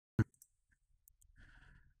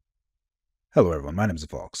Hello everyone, my name is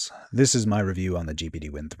Phawx. This is my review on the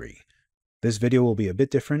GPD Win 3. This video will be a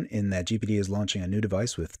bit different in that GPD is launching a new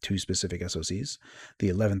device with two specific SoCs, the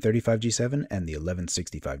 1135G7 and the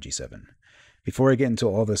 1165G7. Before I get into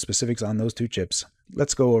all the specifics on those two chips,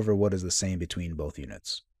 let's go over what is the same between both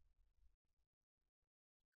units.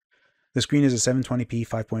 The screen is a 720p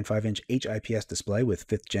 5.5-inch HIPS display with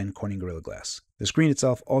 5th gen Corning Gorilla Glass. The screen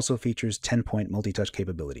itself also features 10-point multi-touch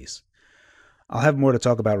capabilities. I'll have more to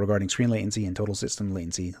talk about regarding screen latency and total system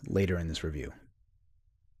latency later in this review.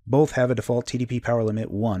 Both have a default TDP power limit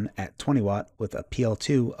 1 at 20 watt with a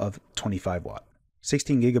PL2 of 25 watt.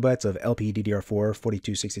 16 gigabytes of LPDDR4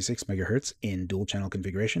 4266 MHz in dual channel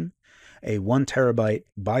configuration, a 1 terabyte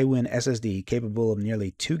BWIN SSD capable of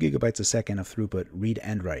nearly 2 gigabytes a second of throughput read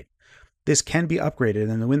and write. This can be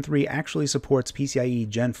upgraded, and the Win 3 actually supports PCIe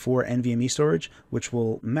Gen 4 NVMe storage, which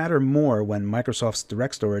will matter more when Microsoft's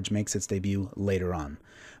Direct Storage makes its debut later on.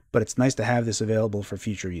 But it's nice to have this available for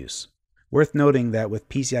future use. Worth noting that with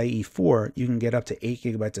PCIe 4, you can get up to 8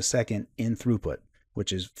 gigabytes a second in throughput,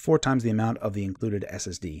 which is 4 times the amount of the included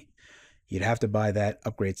SSD. You'd have to buy that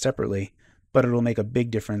upgrade separately, but it'll make a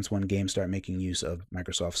big difference when games start making use of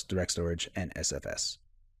Microsoft's Direct Storage and SFS.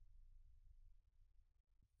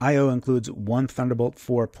 I/O includes one Thunderbolt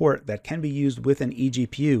 4 port that can be used with an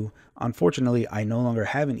eGPU. Unfortunately, I no longer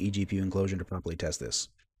have an eGPU enclosure to properly test this.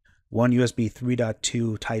 One USB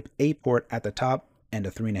 3.2 Type A port at the top and a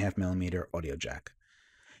 3.5mm audio jack.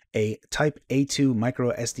 A Type A2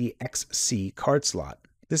 microSD XC card slot.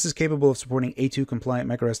 This is capable of supporting A2 compliant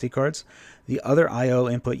microSD cards. The other I/O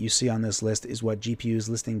input you see on this list is what GPU is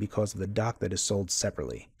listing because of the dock that is sold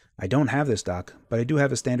separately. I don't have this dock, but I do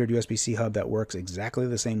have a standard USB-C hub that works exactly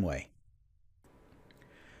the same way.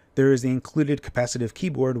 There is the included capacitive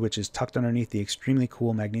keyboard, which is tucked underneath the extremely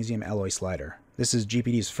cool magnesium alloy slider. This is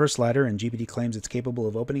GPD's first slider, and GPD claims it's capable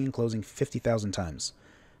of opening and closing 50,000 times.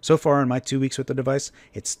 So far in my 2 weeks with the device,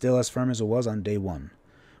 it's still as firm as it was on day one.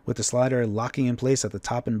 With the slider locking in place at the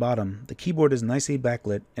top and bottom, the keyboard is nicely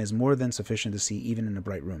backlit and is more than sufficient to see even in a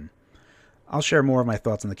bright room. I'll share more of my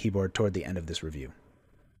thoughts on the keyboard toward the end of this review.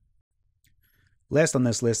 Last on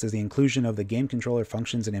this list is the inclusion of the game controller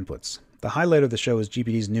functions and inputs. The highlight of the show is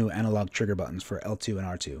GPD's new analog trigger buttons for L2 and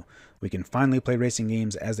R2. We can finally play racing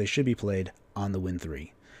games as they should be played on the Win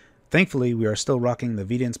 3. Thankfully, we are still rocking the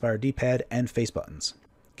Vita-inspired D-pad and face buttons.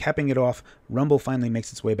 Capping it off, Rumble finally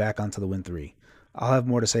makes its way back onto the Win 3. I'll have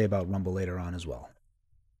more to say about Rumble later on as well.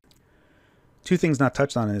 Two things not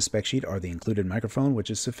touched on in this spec sheet are the included microphone,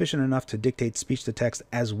 which is sufficient enough to dictate speech-to-text,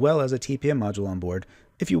 as well as a TPM module on board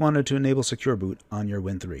if you wanted to enable Secure Boot on your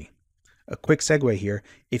Win 3. A quick segue here,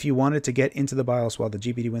 if you wanted to get into the BIOS while the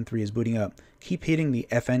GPD Win 3 is booting up, keep hitting the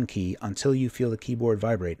FN key until you feel the keyboard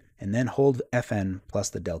vibrate, and then hold FN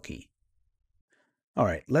plus the Del key.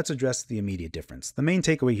 Alright, let's address the immediate difference. The main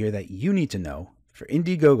takeaway here that you need to know, for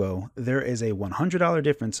Indiegogo, there is a $100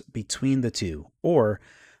 difference between the two, or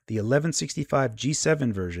the 1165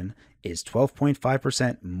 G7 version is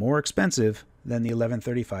 12.5% more expensive than the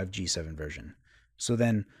 1135 G7 version. So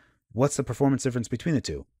then, what's the performance difference between the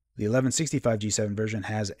two? The 1165 G7 version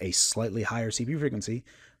has a slightly higher CPU frequency,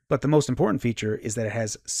 but the most important feature is that it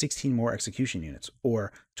has 16 more execution units,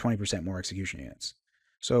 or 20% more execution units.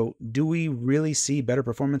 So do we really see better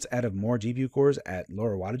performance out of more GPU cores at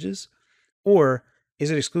lower wattages? Or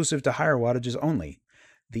is it exclusive to higher wattages only?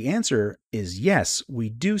 The answer is yes, we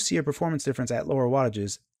do see a performance difference at lower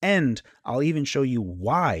wattages, and I'll even show you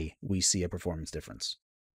why we see a performance difference.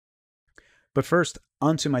 But first,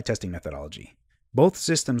 onto my testing methodology. Both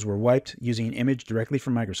systems were wiped using an image directly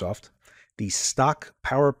from Microsoft. The stock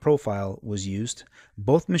power profile was used.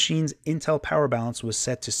 Both machines' Intel power balance was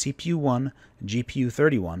set to CPU 1, GPU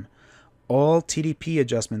 31. All TDP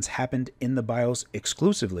adjustments happened in the BIOS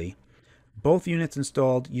exclusively. Both units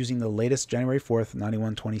installed using the latest January 4th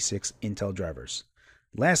 9126 Intel drivers.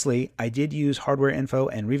 Lastly, I did use Hardware Info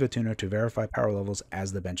and Riva Tuner to verify power levels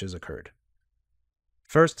as the benches occurred.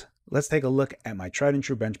 First, let's take a look at my tried and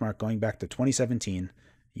true benchmark going back to 2017,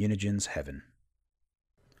 Unigen's Heaven.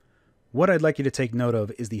 What I'd like you to take note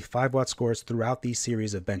of is the 5 watt scores throughout these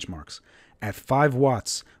series of benchmarks. At 5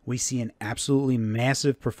 watts, we see an absolutely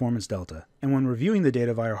massive performance delta, and when reviewing the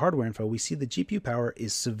data via Hardware Info, we see the GPU power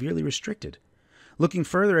is severely restricted. Looking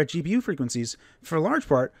further at GPU frequencies, for a large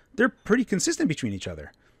part, they're pretty consistent between each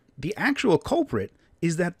other. The actual culprit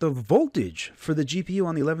is that the voltage for the GPU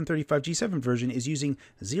on the 1135 G7 version is using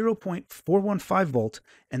 0.415 volt,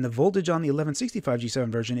 and the voltage on the 1165 G7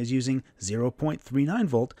 version is using 0.39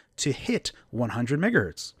 volt to hit 100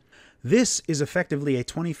 megahertz. This is effectively a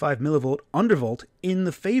 25 millivolt undervolt in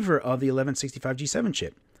the favor of the 1165 G7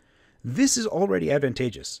 chip. This is already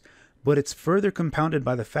advantageous, but it's further compounded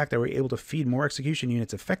by the fact that we're able to feed more execution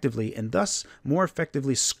units effectively and thus more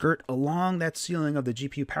effectively skirt along that ceiling of the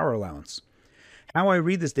GPU power allowance. How I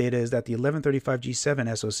read this data is that the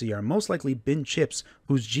 1135G7 SoC are most likely bin chips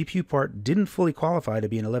whose GPU part didn't fully qualify to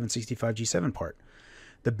be an 1165G7 part.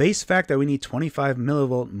 The base fact that we need 25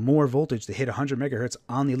 millivolt more voltage to hit 100 MHz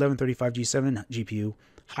on the 1135G7 GPU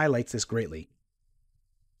highlights this greatly.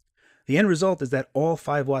 The end result is that all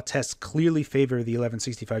 5-watt tests clearly favor the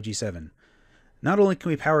 1165G7. Not only can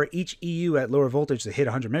we power each EU at lower voltage to hit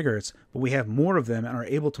 100 MHz, but we have more of them and are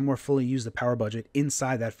able to more fully use the power budget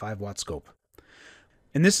inside that 5-watt scope.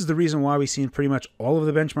 And this is the reason why we see in pretty much all of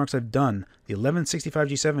the benchmarks I've done, the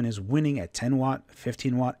 1165G7 is winning at 10 watt,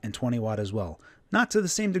 15 watt, and 20 watt as well. Not to the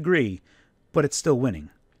same degree, but it's still winning.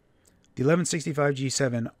 The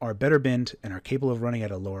 1165G7 are better binned and are capable of running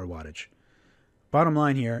at a lower wattage. Bottom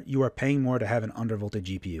line here, you are paying more to have an undervolted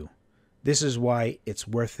GPU. This is why it's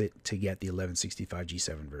worth it to get the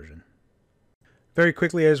 1165G7 version. Very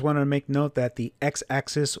quickly, I just wanted to make note that the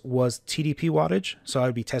x-axis was TDP wattage, so I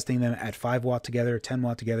would be testing them at 5 watt together, 10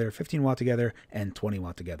 watt together, 15 watt together, and 20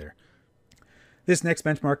 watt together. This next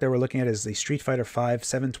benchmark that we're looking at is the Street Fighter V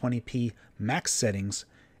 720p max settings.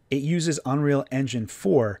 It uses Unreal Engine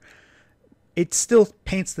 4. It still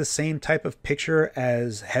paints the same type of picture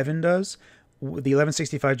as Heaven does. The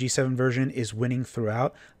 1165G7 version is winning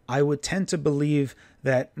throughout. I would tend to believe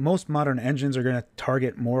that most modern engines are going to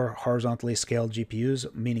target more horizontally scaled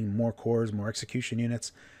GPUs, meaning more cores, more execution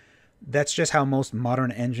units. That's just how most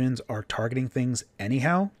modern engines are targeting things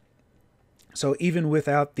anyhow. So even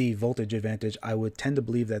without the voltage advantage, I would tend to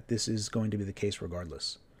believe that this is going to be the case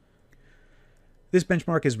regardless. This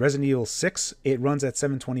benchmark is Resident Evil 6. It runs at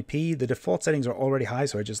 720p. The default settings are already high,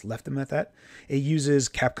 so I just left them at that. It uses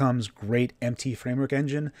Capcom's great MT framework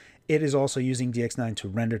engine. It is also using DX9 to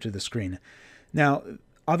render to the screen. Now,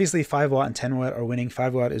 obviously 5 watt and 10 watt are winning.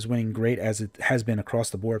 5 watt is winning great, as it has been across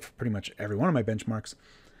the board for pretty much every one of my benchmarks.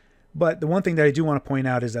 But the one thing that I do want to point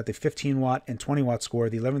out is that the 15 watt and 20 watt score,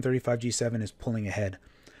 the 1135G7 is pulling ahead.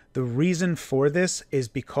 The reason for this is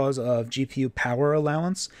because of GPU power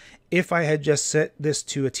allowance. If I had just set this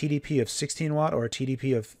to a TDP of 16 watt or a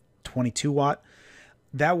TDP of 22 watt,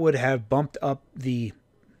 that would have bumped up the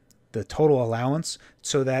total allowance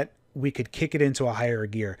so that we could kick it into a higher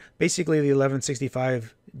gear. Basically, the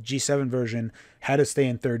 1165G7 version had to stay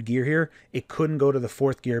in 3rd gear here. It couldn't go to the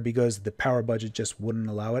 4th gear because the power budget just wouldn't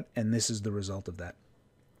allow it, and this is the result of that.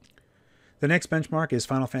 The next benchmark is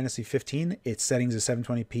Final Fantasy 15. Its settings is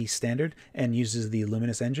 720p standard and uses the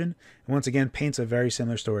Luminous engine. And once again, paints a very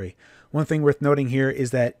similar story. One thing worth noting here is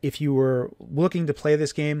that if you were looking to play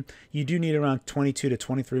this game, you do need around 22 to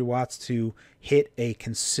 23 watts to hit a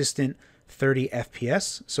consistent 30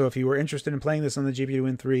 FPS. So if you were interested in playing this on the GPD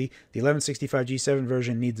Win 3, the 1165G7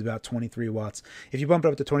 version needs about 23 watts. If you bump it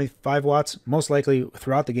up to 25 watts, most likely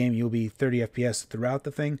throughout the game, you'll be 30 FPS throughout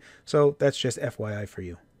the thing. So that's just FYI for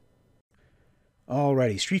you.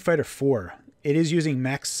 Alrighty, Street Fighter 4. It is using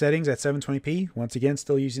max settings at 720p. Once again,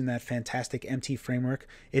 still using that fantastic MT framework.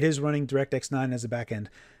 It is running DirectX 9 as a backend.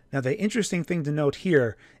 Now, the interesting thing to note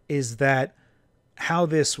here is that how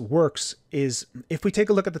this works is if we take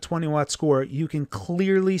a look at the 20 watt score, you can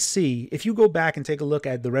clearly see, if you go back and take a look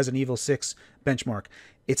at the Resident Evil 6 benchmark,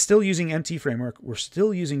 it's still using MT framework. We're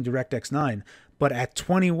still using DirectX 9. But at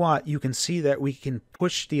 20 watt, you can see that we can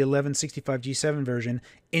push the 1165G7 version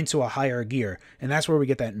into a higher gear. And that's where we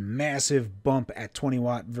get that massive bump at 20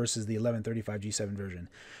 watt versus the 1135G7 version.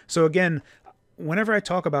 So again, whenever I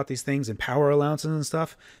talk about these things and power allowances and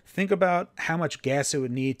stuff, think about how much gas it would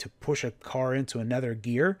need to push a car into another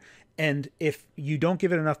gear. And if you don't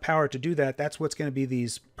give it enough power to do that, that's what's going to be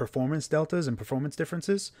these performance deltas and performance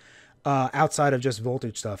differences. Outside of just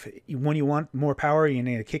voltage stuff. When you want more power, you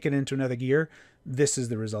need to kick it into another gear. This is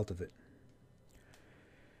the result of it.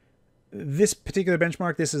 This particular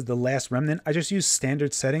benchmark, this is the last remnant. I just used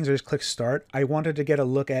standard settings. I just click start. I wanted to get a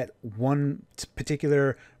look at one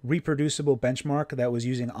particular reproducible benchmark that was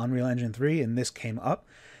using Unreal Engine 3, and this came up.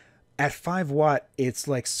 At 5 watt, it's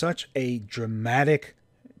like such a dramatic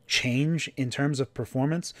change in terms of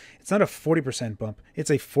performance. It's not a 40% bump. It's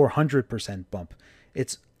a 400% bump.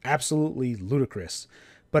 It's absolutely ludicrous.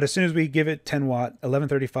 But as soon as we give it 10 watt,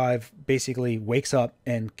 1135 basically wakes up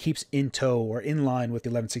and keeps in tow or in line with the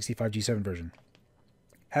 1165G7 version.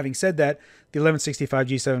 Having said that, the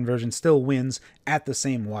 1165G7 version still wins at the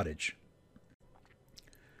same wattage.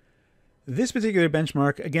 This particular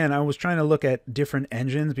benchmark, again, I was trying to look at different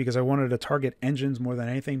engines because I wanted to target engines more than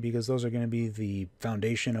anything because those are going to be the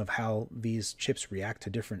foundation of how these chips react to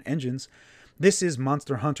different engines. This is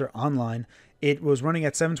Monster Hunter Online. It was running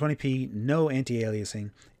at 720p, no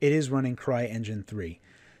anti-aliasing. It is running CryEngine 3.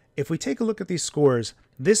 If we take a look at these scores,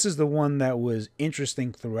 this is the one that was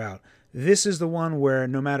interesting throughout. This is the one where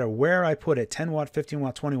no matter where I put it, 10 watt, 15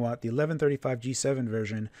 watt, 20 watt, the 1135 G7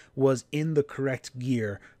 version was in the correct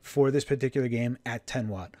gear for this particular game at 10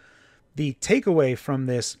 watt. The takeaway from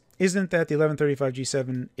this isn't that the 1135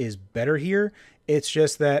 G7 is better here. It's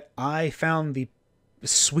just that I found the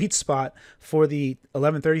sweet spot for the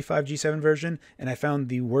 1135 G7 version, and I found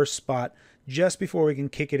the worst spot just before we can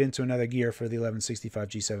kick it into another gear for the 1165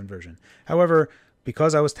 G7 version. However,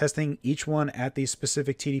 because I was testing each one at these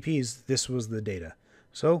specific TDPs, this was the data.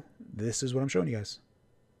 So this is what I'm showing you guys.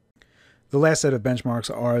 The last set of benchmarks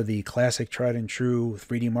are the classic tried and true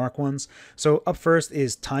 3D Mark ones. So up first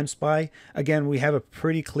is Time Spy. Again, we have a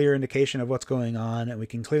pretty clear indication of what's going on, and we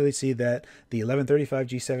can clearly see that the 1135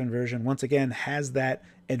 G7 version once again has that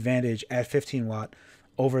advantage at 15 watt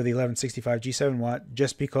over the 1165 G7 watt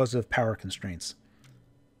just because of power constraints.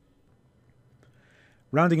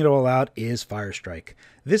 Rounding it all out is Firestrike.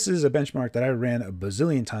 This is a benchmark that I ran a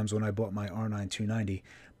bazillion times when I bought my R9 290,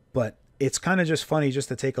 but it's kind of just funny just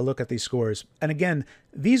to take a look at these scores. And again,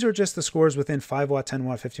 these are just the scores within 5 watt, 10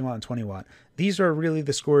 watt, 15 watt, and 20 watt. These are really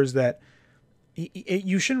the scores that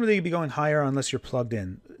you shouldn't really be going higher unless you're plugged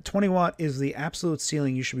in. 20 watt is the absolute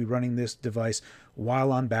ceiling you should be running this device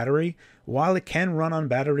while on battery. While it can run on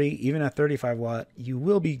battery, even at 35 watt, you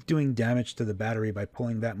will be doing damage to the battery by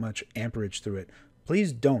pulling that much amperage through it.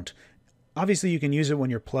 Please don't. Obviously, you can use it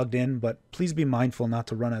when you're plugged in, but please be mindful not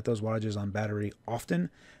to run at those wattages on battery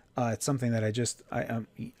often. It's something that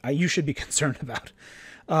you should be concerned about.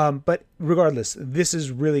 But regardless, this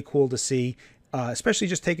is really cool to see, especially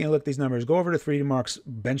just taking a look at these numbers. Go over to 3D Mark's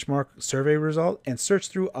benchmark survey result and search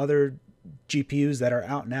through other GPUs that are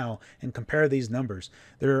out now and compare these numbers.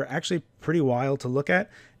 They're actually pretty wild to look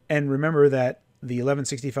at. And remember that the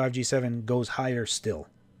 1165 G7 goes higher still.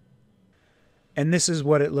 And this is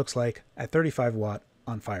what it looks like at 35 watt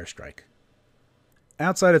on Firestrike.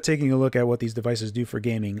 Outside of taking a look at what these devices do for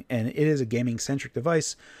gaming, and it is a gaming-centric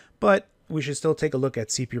device, but we should still take a look at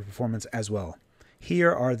CPU performance as well.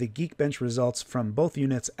 Here are the Geekbench results from both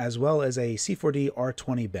units as well as a C4D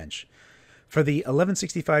R20 bench. For the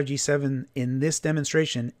 1165 G7 in this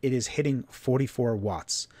demonstration, it is hitting 44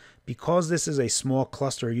 watts. Because this is a small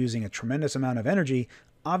cluster using a tremendous amount of energy,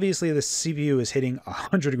 obviously the CPU is hitting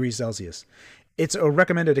 100 degrees Celsius. It's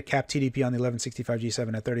recommended to cap TDP on the 1165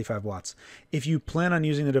 G7 at 35 watts if you plan on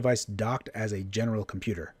using the device docked as a general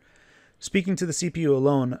computer. Speaking to the CPU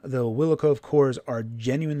alone, the Willow Cove cores are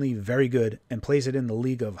genuinely very good and place it in the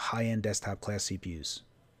league of high-end desktop class CPUs.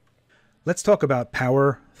 Let's talk about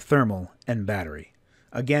power, thermal, and battery.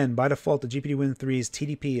 Again, by default, the GPD Win 3's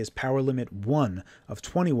TDP is power limit 1 of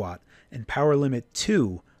 20 watt and power limit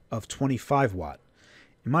 2 of 25 watt.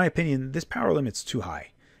 In my opinion, this power limit's too high.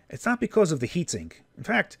 It's not because of the heatsink. In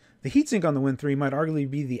fact, the heatsink on the Win 3 might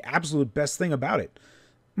arguably be the absolute best thing about it.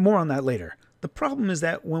 More on that later. The problem is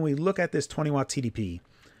that when we look at this 20 watt TDP,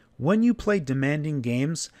 when you play demanding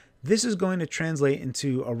games, this is going to translate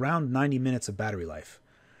into around 90 minutes of battery life.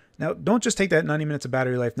 Now, don't just take that 90 minutes of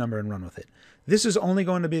battery life number and run with it. This is only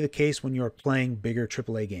going to be the case when you're playing bigger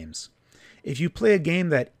AAA games. If you play a game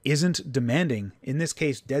that isn't demanding, in this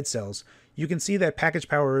case Dead Cells, you can see that package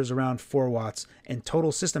power is around 4 watts and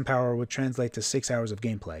total system power would translate to 6 hours of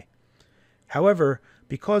gameplay. However,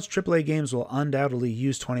 because AAA games will undoubtedly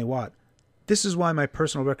use 20 watt, this is why my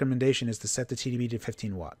personal recommendation is to set the TDP to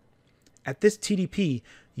 15 watt. At this TDP,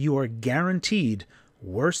 you are guaranteed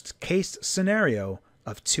worst case scenario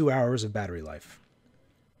of 2 hours of battery life.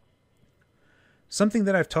 Something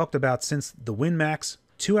that I've talked about since the Win Max,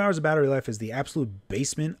 2 hours of battery life is the absolute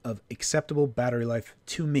basement of acceptable battery life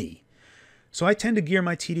to me. So I tend to gear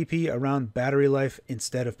my TDP around battery life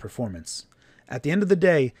instead of performance. At the end of the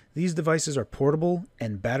day, these devices are portable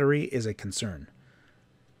and battery is a concern.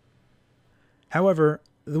 However,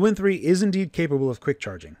 the Win 3 is indeed capable of quick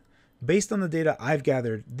charging. Based on the data I've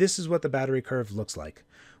gathered, this is what the battery curve looks like.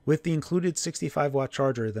 With the included 65 watt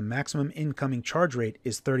charger, the maximum incoming charge rate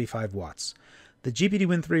is 35 watts. The GPD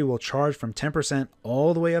Win 3 will charge from 10%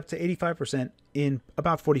 all the way up to 85% in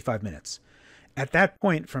about 45 minutes. At that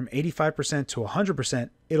point, from 85% to 100%,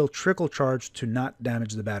 it'll trickle charge to not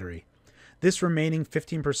damage the battery. This remaining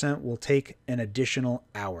 15% will take an additional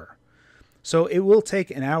hour. So it will take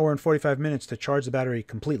an hour and 45 minutes to charge the battery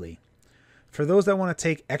completely. For those that want to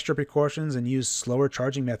take extra precautions and use slower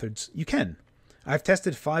charging methods, you can. I've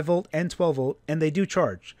tested 5 volt and 12 volt and they do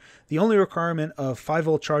charge. The only requirement of 5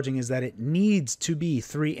 volt charging is that it needs to be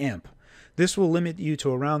 3 amp. This will limit you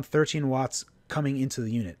to around 13 watts coming into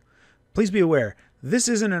the unit. Please be aware, this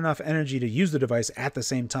isn't enough energy to use the device at the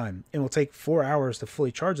same time. It will take 4 hours to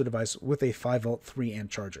fully charge the device with a 5-volt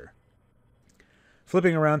 3-amp charger.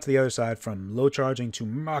 Flipping around to the other side, from low charging to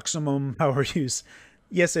maximum power use,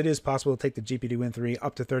 yes, it is possible to take the GPD Win 3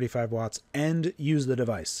 up to 35 watts and use the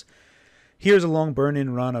device. Here's a long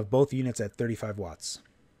burn-in run of both units at 35 watts.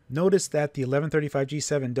 Notice that the 1135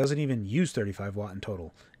 G7 doesn't even use 35 watt in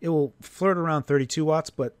total. It will flirt around 32 watts,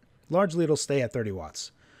 but largely it'll stay at 30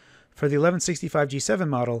 watts. For the 1165 G7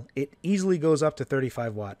 model, it easily goes up to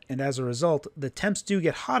 35 watt, and as a result, the temps do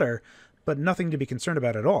get hotter, but nothing to be concerned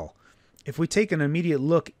about at all. If we take an immediate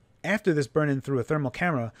look after this burn-in through a thermal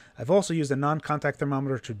camera, I've also used a non-contact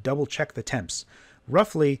thermometer to double-check the temps.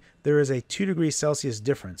 Roughly, there is a 2 degrees Celsius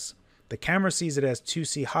difference. The camera sees it as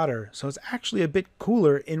 2C hotter, so it's actually a bit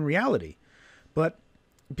cooler in reality. But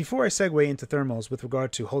before I segue into thermals with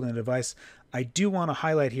regard to holding the device, I do want to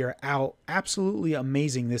highlight here how absolutely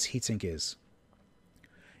amazing this heatsink is.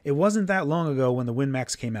 It wasn't that long ago when the Win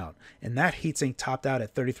Max came out, and that heatsink topped out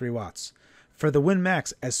at 33 watts. For the Win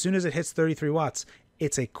Max, as soon as it hits 33 watts,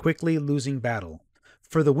 it's a quickly losing battle.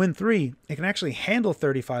 For the Win 3, it can actually handle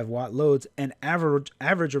 35 watt loads and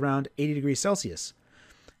average around 80 degrees Celsius.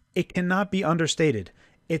 It cannot be understated.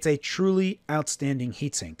 It's a truly outstanding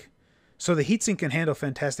heatsink. So the heatsink can handle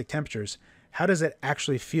fantastic temperatures. How does it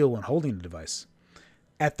actually feel when holding the device?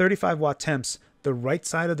 At 35 watt temps, the right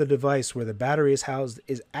side of the device where the battery is housed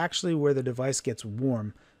is actually where the device gets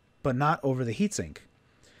warm, but not over the heatsink.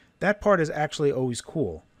 That part is actually always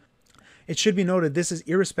cool. It should be noted this is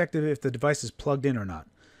irrespective if the device is plugged in or not.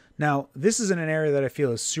 Now, this is in an area that I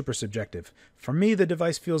feel is super subjective. For me, the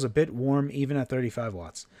device feels a bit warm even at 35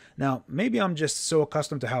 watts. Now, maybe I'm just so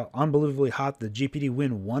accustomed to how unbelievably hot the GPD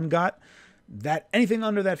Win 1 got that anything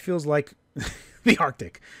under that feels like the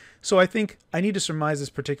Arctic. So I think I need to surmise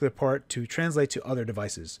this particular part to translate to other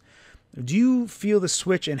devices. Do you feel the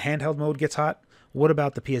switch in handheld mode gets hot? What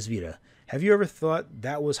about the PS Vita? Have you ever thought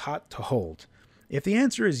that was hot to hold? If the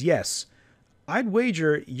answer is yes, I'd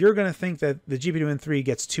wager you're going to think that the GPD Win 3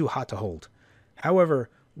 gets too hot to hold. However,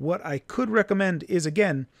 what I could recommend is,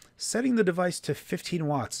 again, setting the device to 15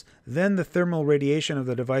 watts. Then the thermal radiation of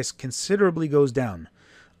the device considerably goes down.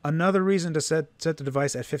 Another reason to set the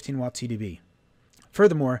device at 15 watt TDP.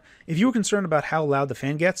 Furthermore, if you were concerned about how loud the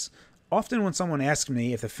fan gets, often when someone asks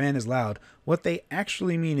me if the fan is loud, what they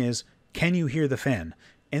actually mean is, can you hear the fan?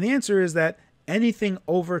 And the answer is that anything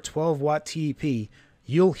over 12 watt TDP,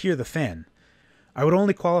 you'll hear the fan. I would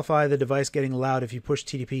only qualify the device getting loud if you push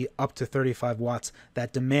TDP up to 35 watts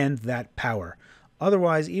that demand that power.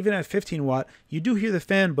 Otherwise, even at 15 watt, you do hear the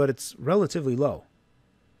fan, but it's relatively low.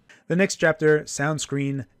 The next chapter, sound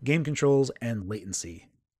screen, game controls, and latency.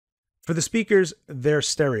 For the speakers, they're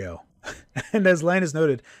stereo. And as Linus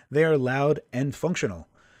noted, they are loud and functional.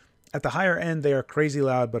 At the higher end, they are crazy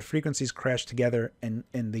loud, but frequencies crash together and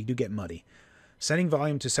they do get muddy. Setting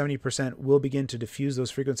volume to 70% will begin to diffuse those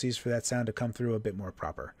frequencies for that sound to come through a bit more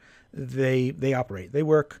proper. They operate. They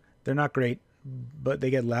work. They're not great, but they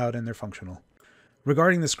get loud and they're functional.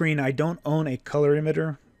 Regarding the screen, I don't own a color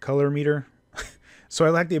meter, so I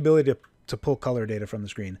lack the ability to pull color data from the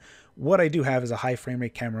screen. What I do have is a high frame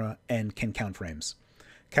rate camera and can count frames.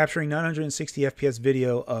 Capturing 960 FPS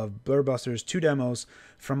video of Blurbuster's 2 demos,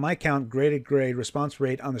 from my count, graded grade response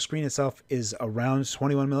rate on the screen itself is around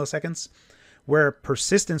 21 milliseconds, where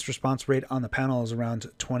persistence response rate on the panel is around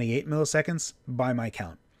 28 milliseconds by my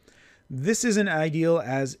count. This isn't ideal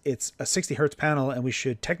as it's a 60 Hz panel and we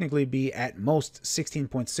should technically be at most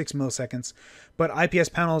 16.6 milliseconds, but IPS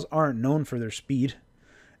panels aren't known for their speed.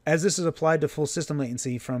 As this is applied to full system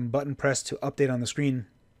latency from button press to update on the screen,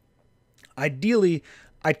 ideally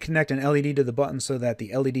I'd connect an LED to the button so that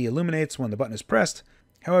the LED illuminates when the button is pressed.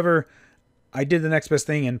 However, I did the next best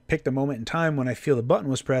thing and picked a moment in time when I feel the button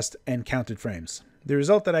was pressed and counted frames. The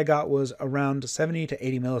result that I got was around 70 to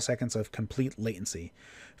 80 milliseconds of complete latency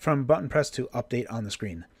from button press to update on the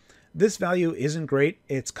screen. This value isn't great.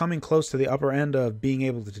 It's coming close to the upper end of being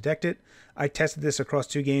able to detect it. I tested this across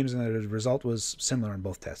 2 games and the result was similar in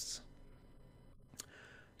both tests.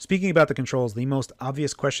 Speaking about the controls, the most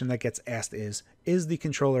obvious question that gets asked is the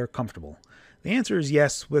controller comfortable? The answer is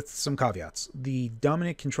yes, with some caveats. The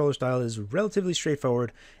dominant controller style is relatively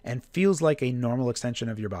straightforward and feels like a normal extension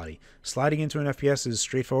of your body. Sliding into an FPS is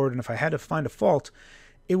straightforward, and if I had to find a fault,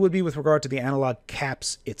 it would be with regard to the analog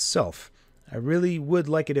caps itself. I really would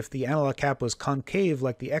like it if the analog cap was concave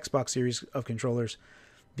like the Xbox series of controllers.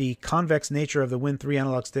 The convex nature of the Win 3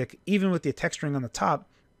 analog stick, even with the texturing on the top,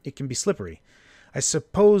 it can be slippery. I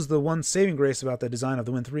suppose the one saving grace about the design of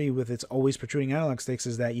the Win 3 with its always protruding analog sticks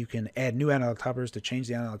is that you can add new analog toppers to change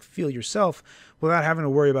the analog feel yourself without having to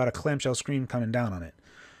worry about a clamshell screen coming down on it.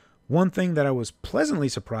 One thing that I was pleasantly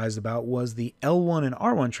surprised about was the L1 and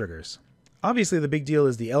R1 triggers. Obviously, the big deal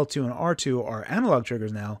is the L2 and R2 are analog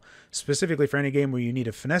triggers now, specifically for any game where you need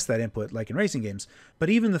to finesse that input, like in racing games, but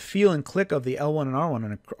even the feel and click of the L1 and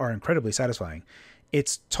R1 are incredibly satisfying.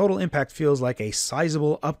 Its total impact feels like a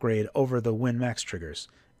sizable upgrade over the Win Max triggers,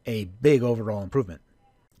 a big overall improvement.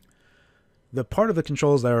 The part of the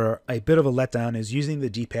controls that are a bit of a letdown is using the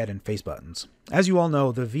D-pad and face buttons. As you all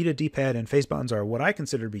know, the Vita D-pad and face buttons are what I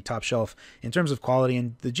consider to be top shelf in terms of quality,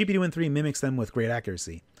 and the GPD Win 3 mimics them with great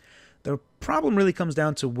accuracy. The problem really comes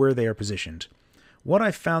down to where they are positioned. What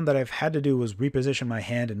I've found that I've had to do was reposition my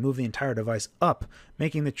hand and move the entire device up,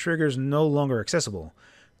 making the triggers no longer accessible.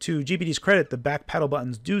 To GPD's credit, the back paddle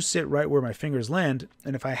buttons do sit right where my fingers land,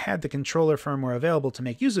 and if I had the controller firmware available to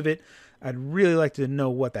make use of it, I'd really like to know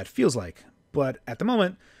what that feels like. But at the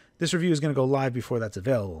moment, this review is going to go live before that's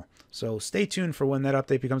available, so stay tuned for when that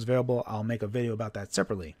update becomes available. I'll make a video about that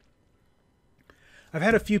separately. I've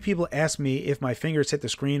had a few people ask me if my fingers hit the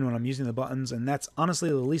screen when I'm using the buttons, and that's honestly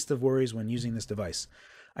the least of worries when using this device.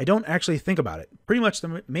 I don't actually think about it. Pretty much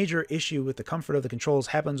the major issue with the comfort of the controls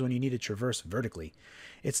happens when you need to traverse vertically.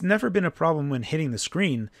 It's never been a problem when hitting the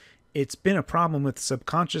screen. It's been a problem with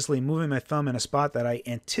subconsciously moving my thumb in a spot that I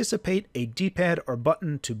anticipate a D-pad or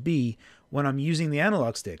button to be when I'm using the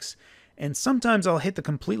analog sticks, and sometimes I'll hit the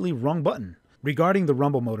completely wrong button. Regarding the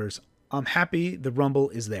rumble motors, I'm happy the rumble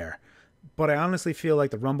is there, but I honestly feel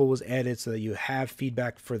like the rumble was added so that you have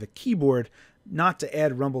feedback for the keyboard, not to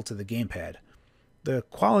add rumble to the gamepad. The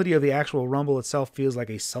quality of the actual rumble itself feels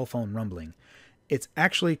like a cell phone rumbling. It's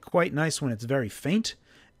actually quite nice when it's very faint,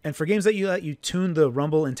 and for games that let you tune the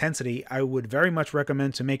rumble intensity, I would very much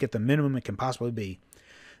recommend to make it the minimum it can possibly be.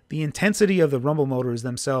 The intensity of the rumble motors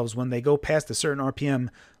themselves, when they go past a certain RPM,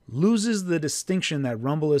 loses the distinction that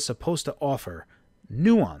rumble is supposed to offer,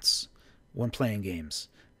 nuance, when playing games,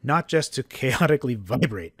 not just to chaotically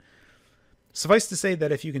vibrate. Suffice to say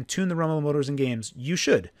that if you can tune the rumble motors in games, you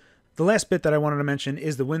should. The last bit that I wanted to mention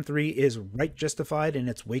is the Win 3 is right justified in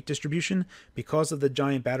its weight distribution because of the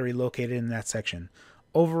giant battery located in that section.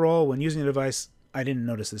 Overall, when using the device, I didn't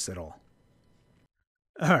notice this at all.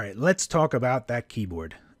 Alright, let's talk about that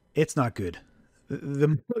keyboard. It's not good.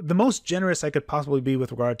 The most generous I could possibly be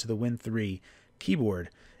with regard to the Win 3 keyboard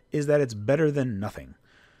is that it's better than nothing.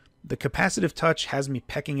 The capacitive touch has me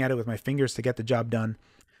pecking at it with my fingers to get the job done.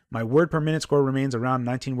 My word per minute score remains around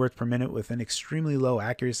 19 words per minute with an extremely low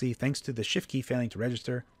accuracy thanks to the shift key failing to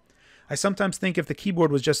register. I sometimes think if the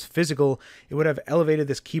keyboard was just physical, it would have elevated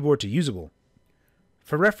this keyboard to usable.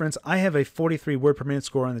 For reference, I have a 43 word per minute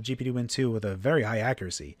score on the GPD Win 2 with a very high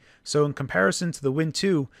accuracy, so in comparison to the Win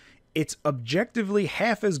 2, it's objectively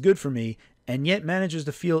half as good for me and yet manages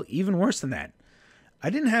to feel even worse than that. I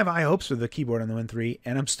didn't have high hopes for the keyboard on the Win 3,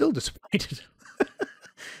 and I'm still disappointed.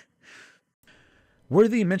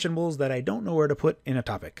 Worthy mentionables that I don't know where to put in a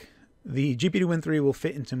topic. The GPD Win 3 will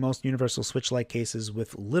fit into most universal Switch-like cases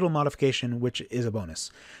with little modification, which is a bonus.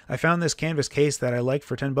 I found this canvas case that I like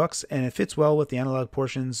for $10, and it fits well with the analog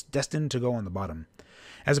portions destined to go on the bottom.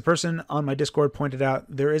 As a person on my Discord pointed out,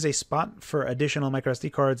 there is a spot for additional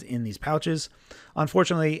microSD cards in these pouches.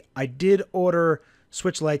 Unfortunately, I did order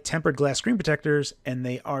Switch-like tempered glass screen protectors, and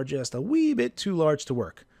they are just a wee bit too large to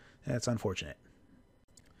work. That's unfortunate.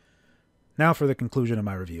 Now for the conclusion of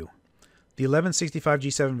my review. The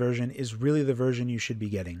 1165G7 version is really the version you should be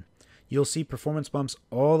getting. You'll see performance bumps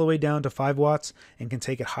all the way down to 5 watts and can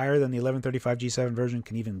take it higher than the 1135G7 version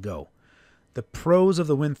can even go. The pros of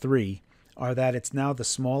the Win 3 are that it's now the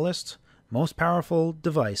smallest, most powerful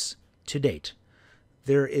device to date.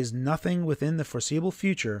 There is nothing within the foreseeable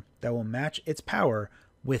future that will match its power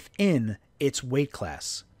within its weight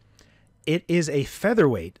class. It is a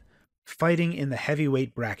featherweight fighting in the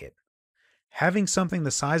heavyweight bracket. Having something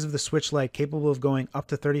the size of the Switch Lite capable of going up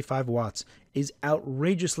to 35 watts is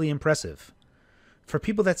outrageously impressive. For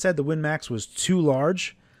people that said the Win Max was too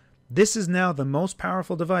large, this is now the most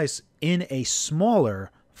powerful device in a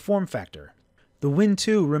smaller form factor. The Win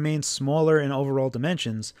 2 remains smaller in overall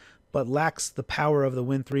dimensions, but lacks the power of the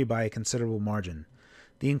Win 3 by a considerable margin.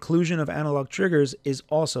 The inclusion of analog triggers is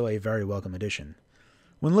also a very welcome addition.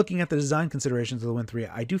 When looking at the design considerations of the Win 3,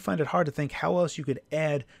 I do find it hard to think how else you could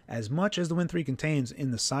add as much as the Win 3 contains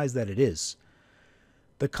in the size that it is.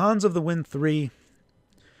 The cons of the Win 3...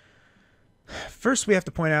 First, we have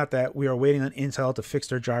to point out that we are waiting on Intel to fix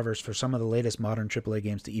their drivers for some of the latest modern AAA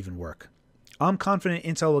games to even work. I'm confident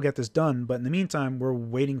Intel will get this done, but in the meantime, we're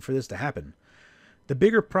waiting for this to happen. The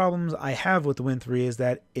bigger problems I have with the Win 3 is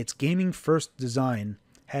that its gaming-first design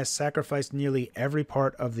has sacrificed nearly every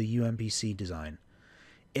part of the UMPC design.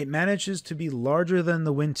 It manages to be larger than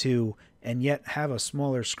the Win 2 and yet have a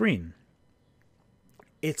smaller screen.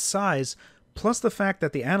 Its size, plus the fact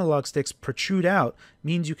that the analog sticks protrude out,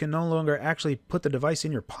 means you can no longer actually put the device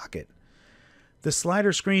in your pocket. The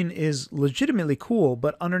slider screen is legitimately cool,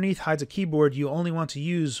 but underneath hides a keyboard you only want to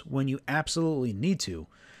use when you absolutely need to.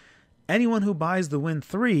 Anyone who buys the Win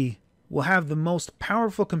 3 will have the most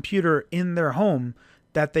powerful computer in their home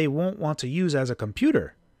that they won't want to use as a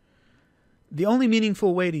computer. The only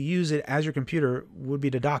meaningful way to use it as your computer would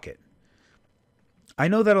be to dock it. I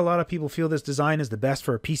know that a lot of people feel this design is the best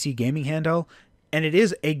for a PC gaming handheld, and it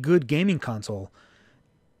is a good gaming console.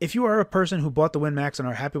 If you are a person who bought the Win Max and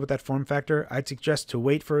are happy with that form factor, I'd suggest to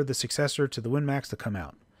wait for the successor to the Win Max to come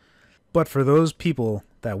out. But for those people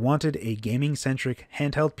that wanted a gaming-centric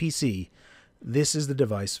handheld PC, this is the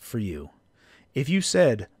device for you. If you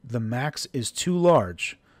said the Max is too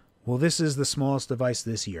large, well, this is the smallest device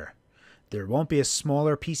this year. There won't be a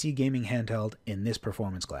smaller PC gaming handheld in this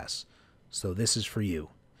performance class, so this is for you.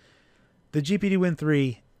 The GPD Win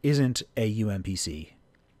 3 isn't a UMPC.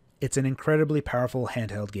 It's an incredibly powerful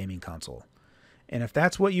handheld gaming console. And if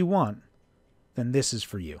that's what you want, then this is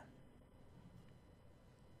for you.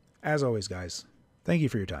 As always, guys, thank you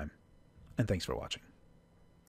for your time, and thanks for watching.